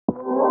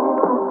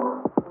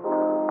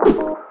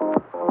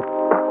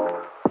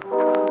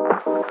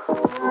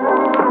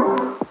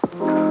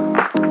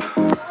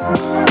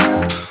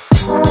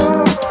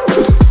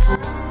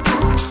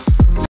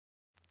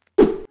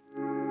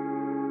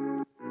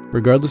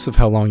regardless of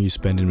how long you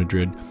spend in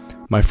Madrid,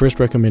 my first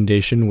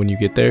recommendation when you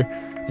get there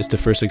is to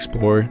first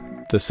explore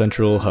the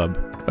central hub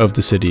of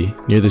the city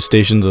near the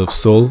stations of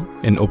Sol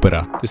and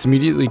Opera. This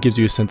immediately gives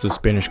you a sense of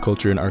Spanish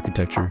culture and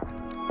architecture,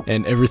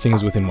 and everything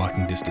is within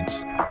walking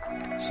distance.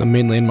 Some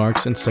main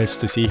landmarks and sights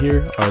to see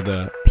here are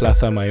the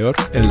Plaza Mayor,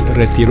 El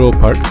Retiro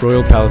Park,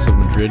 Royal Palace of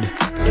Madrid,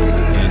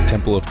 and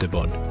Temple of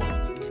Debod.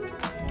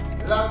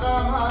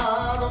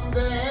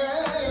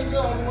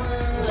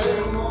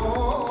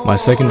 My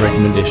second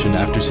recommendation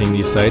after seeing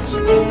these sites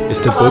is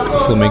to book a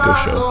flamenco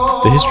show.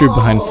 The history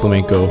behind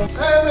flamenco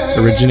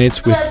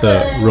originates with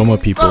the Roma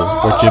people,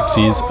 or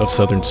gypsies of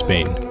southern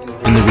Spain,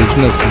 in the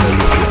region of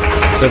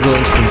Andalusia. Several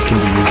instruments can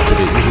be used,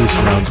 but it usually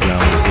surrounds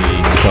around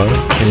a guitar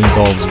and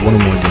involves one or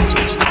more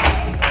dancers.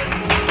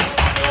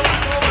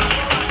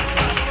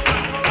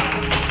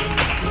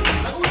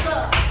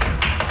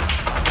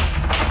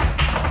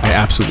 I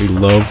absolutely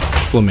love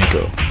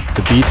flamenco.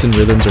 The beats and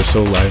rhythms are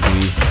so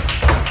lively,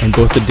 and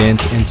both the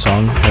dance and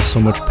song has so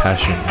much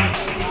passion in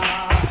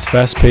it. It's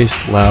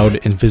fast-paced,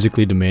 loud, and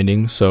physically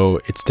demanding, so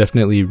it's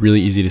definitely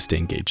really easy to stay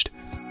engaged.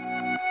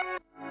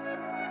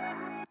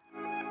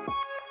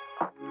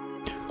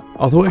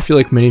 Although I feel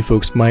like many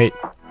folks might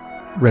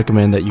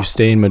recommend that you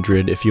stay in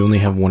Madrid if you only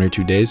have 1 or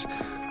 2 days,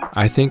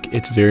 I think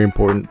it's very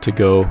important to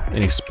go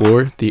and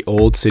explore the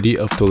old city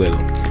of Toledo,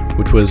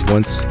 which was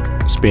once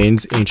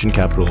Spain's ancient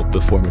capital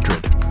before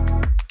Madrid.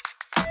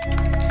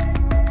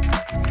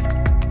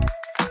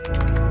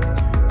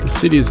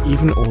 The city is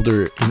even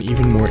older and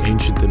even more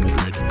ancient than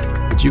Madrid,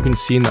 which you can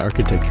see in the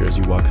architecture as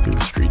you walk through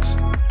the streets.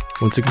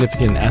 One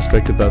significant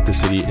aspect about the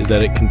city is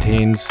that it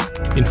contains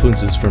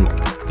influences from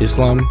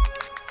Islam,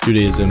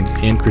 Judaism,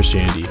 and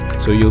Christianity,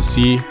 so you'll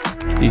see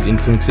these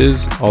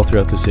influences all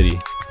throughout the city.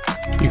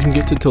 You can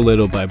get to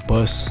Toledo by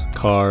bus,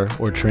 car,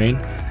 or train,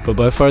 but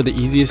by far the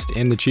easiest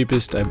and the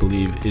cheapest, I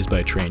believe, is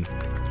by train.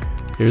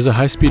 There's a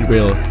high-speed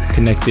rail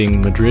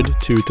connecting Madrid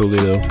to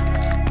Toledo,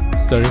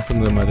 starting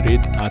from the Madrid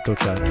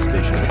Atocha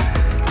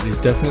station. It is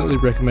definitely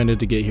recommended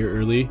to get here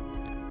early,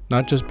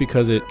 not just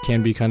because it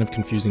can be kind of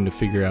confusing to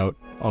figure out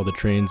all the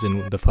trains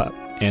and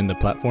the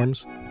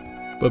platforms,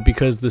 but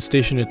because the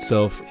station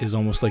itself is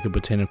almost like a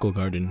botanical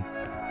garden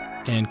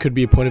and could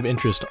be a point of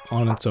interest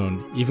on its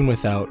own, even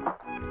without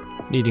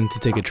needing to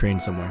take a train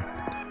somewhere.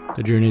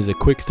 The journey is a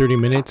quick 30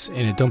 minutes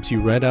and it dumps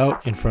you right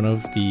out in front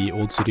of the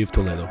old city of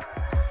Toledo.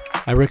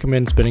 I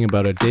recommend spending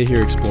about a day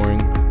here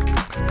exploring,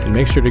 and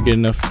make sure to get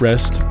enough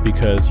rest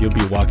because you'll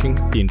be walking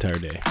the entire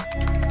day.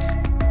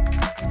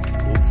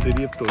 Old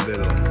city of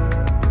Toledo.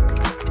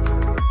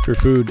 For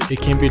food,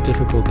 it can be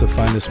difficult to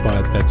find a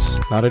spot that's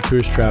not a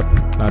tourist trap,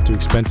 not too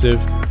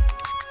expensive,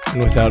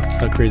 and without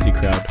a crazy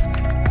crowd.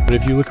 But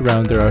if you look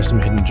around, there are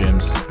some hidden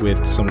gems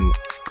with some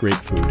great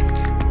food.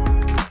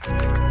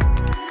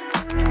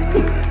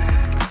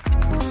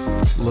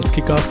 Let's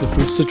kick off the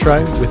foods to try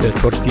with a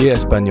tortilla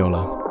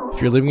española.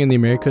 If you're living in the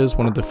Americas,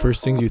 one of the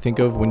first things you think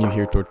of when you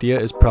hear tortilla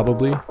is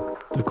probably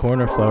the corn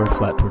or flour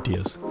flat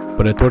tortillas.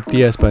 But a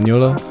tortilla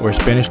española, or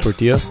Spanish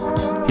tortilla,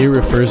 here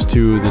refers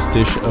to this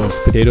dish of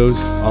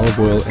potatoes, olive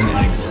oil,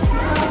 and eggs.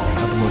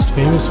 Now, the most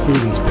famous food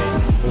in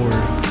Spain, or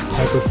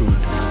type of food,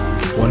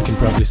 one can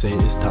probably say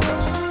is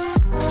tapas.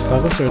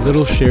 Tapas are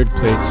little shared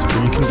plates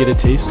where you can get a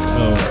taste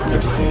of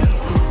everything.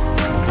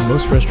 In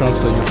most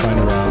restaurants that you'll find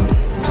around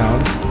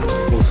town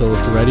will sell a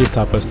variety of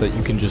tapas that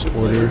you can just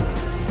order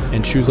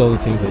and choose all the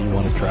things that you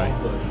want to try.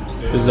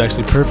 This is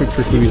actually perfect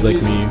for foodies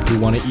like me who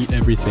want to eat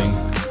everything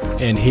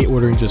and hate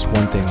ordering just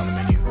one thing on the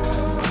menu.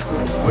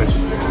 Which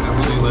I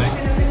really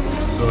like.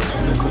 So it's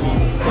just a cool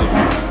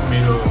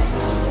tomato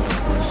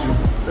soup,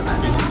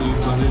 basically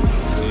blended,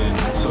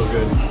 and it's so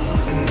good.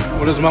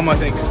 What does Mama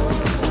think?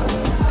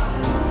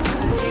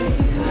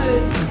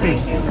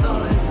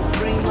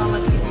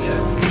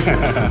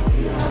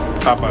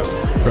 Tapas.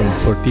 From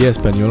tortilla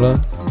española,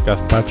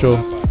 Gazpacho,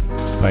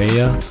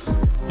 Paella,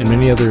 and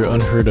many other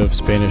unheard of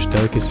Spanish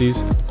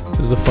delicacies, this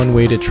is a fun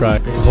way to try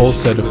a whole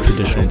set of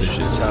traditional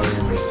dishes.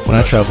 When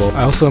I travel,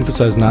 I also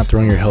emphasize not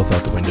throwing your health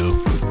out the window.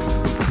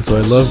 And so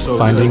I love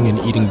finding and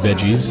eating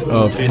veggies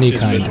of any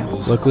kind.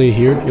 Luckily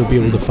here, you'll be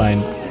able to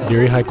find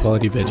very high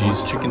quality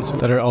veggies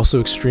that are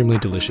also extremely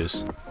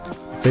delicious.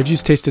 If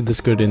veggies tasted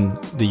this good in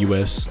the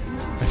US,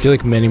 I feel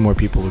like many more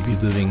people would be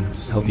living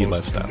healthy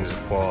lifestyles.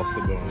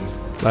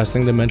 Last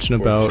thing to mention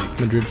about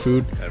Madrid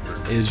food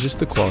is just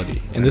the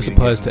quality, and this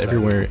applies to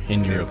everywhere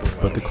in Europe,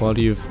 but the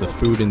quality of the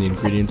food and the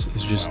ingredients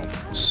is just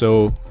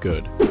so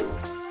good.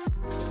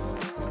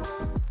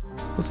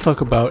 Let's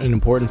talk about an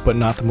important but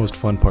not the most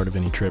fun part of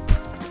any trip,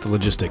 the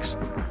logistics.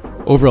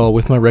 Overall,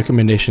 with my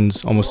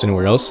recommendations almost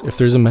anywhere else, if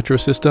there's a metro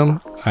system,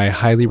 I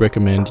highly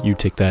recommend you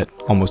take that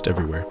almost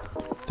everywhere.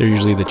 They're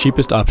usually the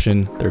cheapest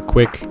option, they're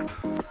quick,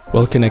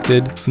 well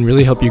connected, and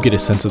really help you get a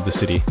sense of the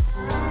city.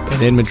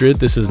 And in Madrid,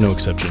 this is no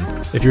exception.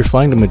 If you're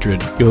flying to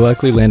Madrid, you'll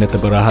likely land at the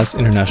Barajas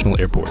International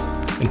Airport,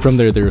 and from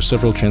there are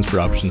several transfer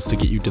options to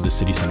get you to the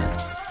city center.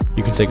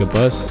 You can take a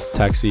bus,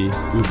 taxi,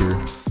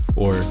 Uber,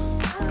 or,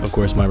 of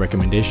course, my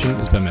recommendation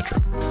is by metro.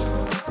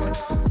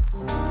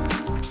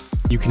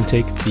 You can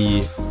take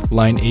the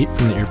line 8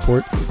 from the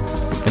airport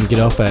and get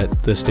off at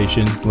the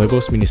station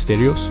Nuevos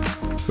Ministerios,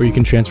 where you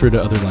can transfer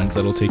to other lines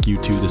that will take you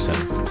to the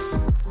center.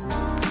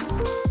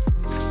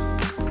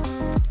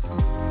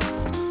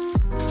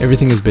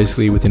 Everything is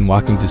basically within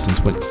walking distance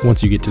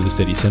once you get to the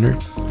city center,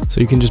 so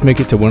you can just make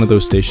it to one of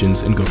those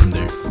stations and go from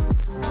there,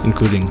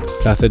 including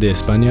Plaza de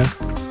España,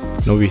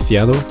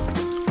 Noviciado,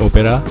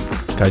 Ópera,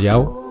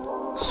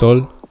 Callao,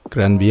 Sol,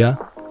 Gran Vía,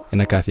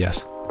 and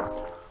Acacias.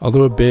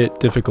 Although a bit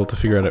difficult to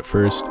figure out at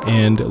first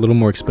and a little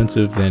more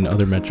expensive than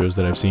other metros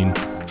that I've seen,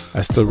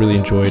 I still really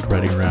enjoyed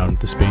riding around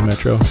the Spain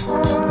metro,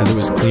 as it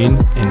was clean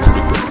and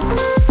pretty quick.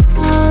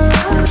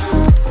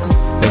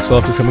 Thanks a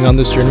lot for coming on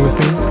this journey with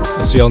me.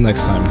 I'll see y'all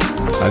next time.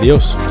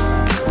 Adios!